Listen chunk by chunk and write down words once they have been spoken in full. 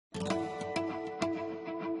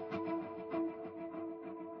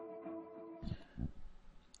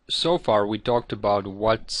So far we talked about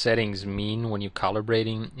what settings mean when you're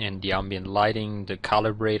calibrating, and the ambient lighting, the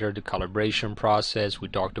calibrator, the calibration process. We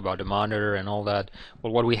talked about the monitor and all that.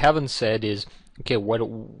 Well, what we haven't said is, okay,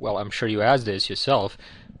 well, I'm sure you asked this yourself,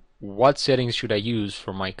 what settings should I use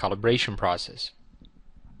for my calibration process?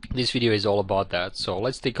 This video is all about that, so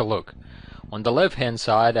let's take a look. On the left hand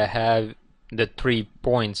side I have the 3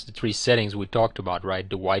 points, the 3 settings we talked about, right?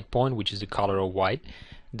 The white point, which is the color of white,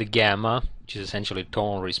 the gamma, which is essentially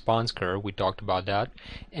tonal response curve, we talked about that,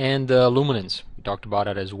 and the luminance, we talked about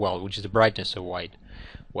that as well, which is the brightness of white.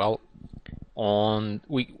 Well,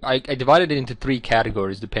 I divided it into 3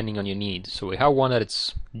 categories depending on your needs. So we have one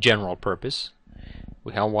that's general purpose,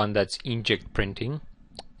 we have one that's inkjet printing,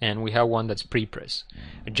 and we have one that's prepress.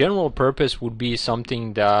 A general purpose would be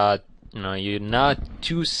something that you're not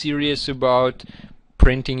too serious about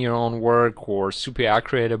printing your own work or super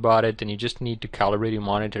accurate about it, and you just need to calibrate your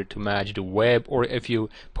monitor to match the web, or if you're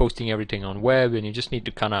posting everything on web and you just need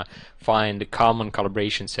to kind of find the common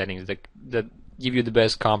calibration settings that give you the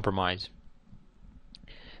best compromise.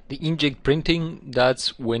 The inkjet printing,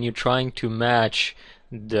 that's when you're trying to match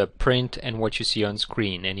the print and what you see on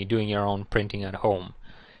screen, and you're doing your own printing at home.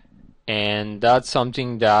 And that's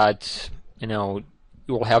something that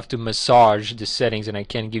you will have to massage the settings, and I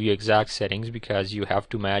can't give you exact settings because you have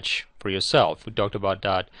to match for yourself. We talked about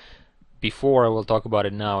that before, I will talk about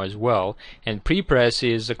it now as well. And pre-press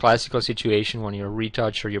is a classical situation when you're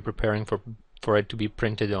retouch or you're preparing for it to be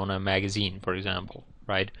printed on a magazine, for example,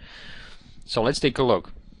 right? So let's take a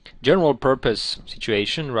look. General purpose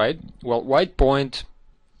situation, right? Well, white point,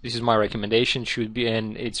 this is my recommendation, should be,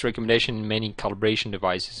 and it's recommendation in many calibration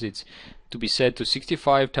devices, it's to be set to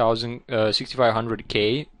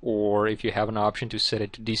 6500K, or if you have an option to set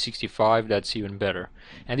it to D65, that's even better.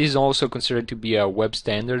 And this is also considered to be a web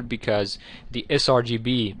standard because the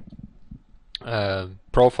sRGB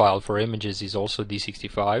profile for images is also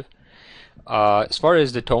D65. As far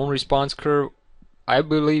as the tone response curve, I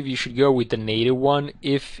believe you should go with the native one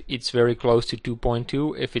if it's very close to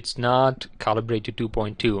 2.2. If it's not, calibrate to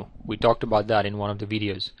 2.2. We talked about that in one of the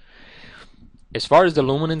videos. As far as the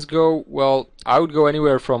luminance go, well, I would go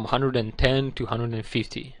anywhere from 110 to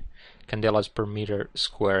 150 candelas per meter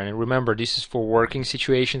square. And remember, this is for working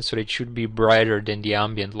situations, so it should be brighter than the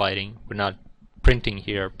ambient lighting. We're not printing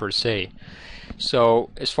here per se. So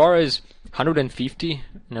as far as 150,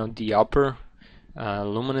 the upper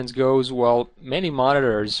luminance goes, well, many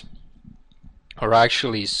monitors are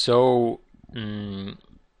actually so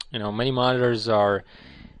many monitors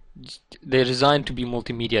they're designed to be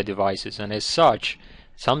multimedia devices, and as such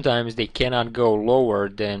sometimes they cannot go lower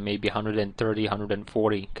than maybe 130,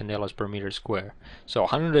 140 candelas per meter square. So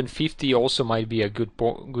 150 also might be a good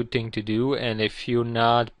thing to do, and if you're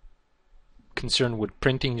not concerned with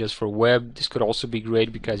printing just for web, this could also be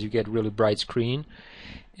great because you get really bright screen.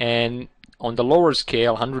 And on the lower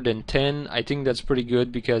scale, 110, I think that's pretty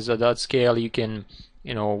good because at that scale you can,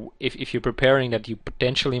 if you're preparing that you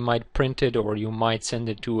potentially might print it, or you might send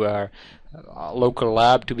it to a local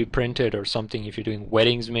lab to be printed or something. If you're doing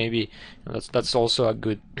weddings, maybe that's also a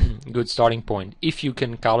good good starting point if you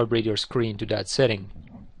can calibrate your screen to that setting.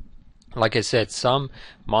 Like I said, some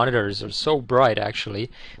monitors are so bright actually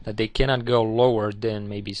that they cannot go lower than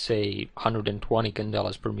maybe say 120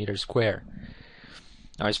 candelas per meter square.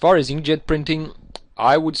 Now, as far as inkjet printing,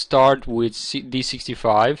 I would start with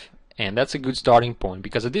D65, and that's a good starting point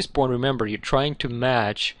because at this point, remember, you're trying to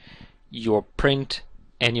match your print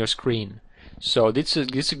and your screen. So this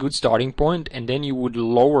is a good starting point, and then you would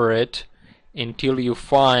lower it until you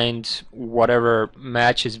find whatever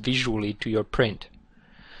matches visually to your print.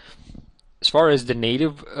 As far as the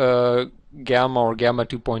native gamma or gamma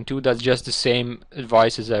 2.2, that's just the same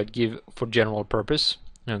advice as I would give for general purpose.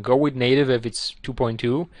 Now, go with native if it's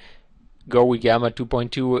 2.2, go with gamma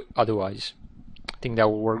 2.2 otherwise. I think that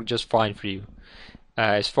will work just fine for you.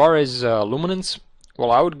 As far as luminance,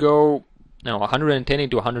 well, I would go 110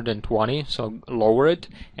 to 120, so lower it,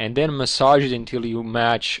 and then massage it until you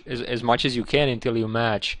match, as much as you can, until you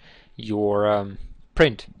match your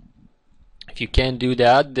print. If you can't do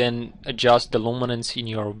that, then adjust the luminance in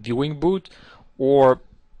your viewing booth, or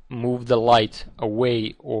move the light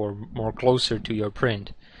away or more closer to your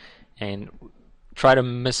print, and try to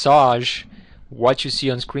massage what you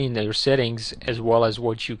see on screen, your settings, as well as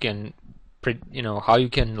what you can how you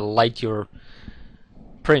can light your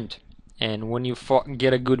print. And when you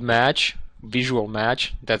get a good match, visual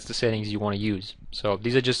match, that's the settings you want to use. So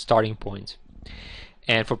these are just starting points.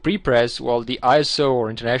 And for prepress, well, the ISO or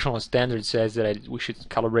international standard says that we should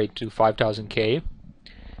calibrate to 5000K.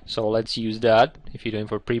 So let's use that if you're doing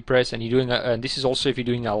for pre-press, and you're doing this is also if you're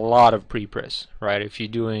doing a lot of pre-press, right? If you're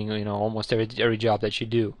doing, you know, almost every job that you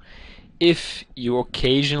do. If you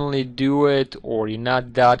occasionally do it or you're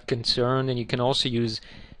not that concerned, then you can also use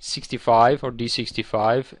 65 or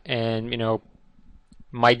D65, and you know,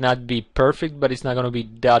 might not be perfect, but it's not going to be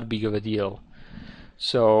that big of a deal.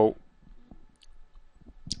 So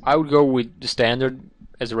I would go with the standard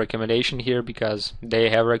as a recommendation here because they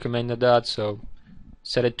have recommended that. So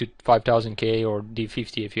set it to 5000K or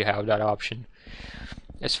D50 if you have that option.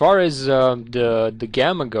 As far as the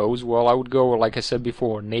gamma goes, well, I would go, like I said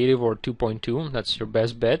before, native or 2.2. That's your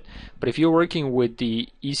best bet. But if you're working with the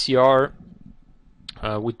ECR,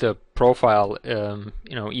 with the profile,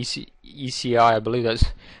 you know, ECI, I believe that's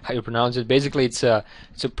how you pronounce it. Basically, it's a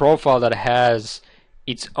profile that has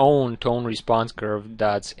its own tone response curve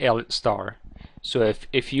that's L star. So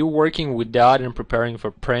if you're working with that and preparing for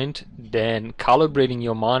print, then calibrating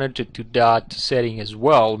your monitor to that setting as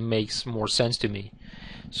well makes more sense to me.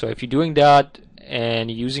 So if you're doing that and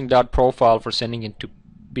using that profile for sending it to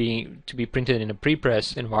be printed in a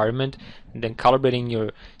pre-press environment, then calibrating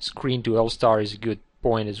your screen to L star is a good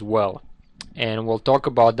point as well. And we'll talk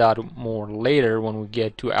about that more later when we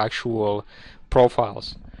get to actual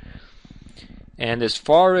profiles. And as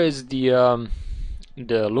far as the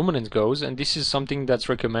luminance goes, and this is something that's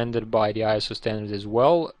recommended by the ISO standards as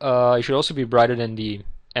well, it should also be brighter than the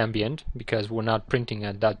ambient because we're not printing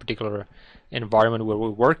at that particular environment where we're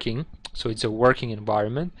working, so it's a working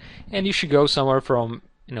environment. And you should go somewhere from,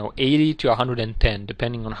 you know, 80 to 110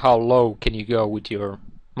 depending on how low can you go with your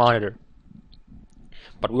monitor.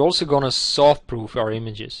 But we're also going to soft proof our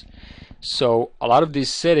images, so a lot of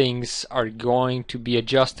these settings are going to be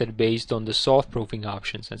adjusted based on the soft proofing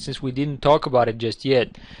options. And since we didn't talk about it just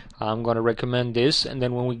yet, I'm going to recommend this, and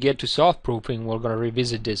then when we get to soft proofing we're going to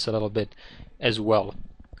revisit this a little bit as well.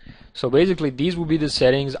 So basically these would be the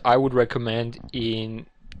settings I would recommend in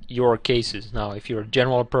your cases. Now if you're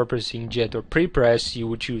general purpose inkjet or pre-press, you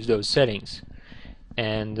would choose those settings.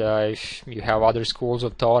 And if you have other schools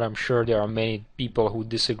of thought, I'm sure there are many people who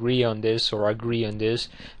disagree on this or agree on this.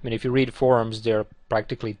 I mean, if you read forums, there are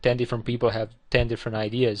practically 10 different people have 10 different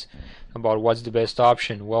ideas about what's the best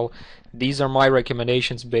option. Well, these are my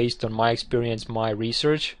recommendations based on my experience, my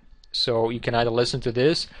research. So you can either listen to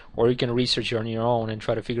this or you can research on your own and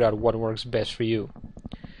try to figure out what works best for you.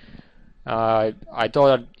 I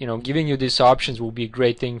thought, you know, giving you these options will be a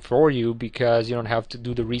great thing for you because you don't have to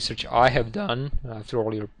do the research I have done. After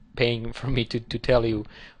all, you're paying for me to tell you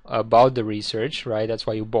about the research, right? That's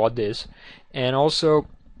why you bought this. And also,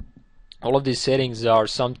 all of these settings are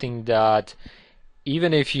something that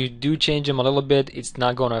even if you do change them a little bit, it's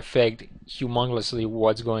not going to affect humongously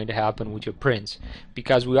what's going to happen with your prints,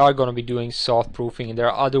 because we are going to be doing soft proofing and there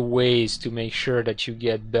are other ways to make sure that you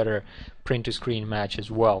get better print to screen match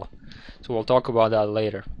as well. So we'll talk about that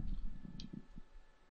later.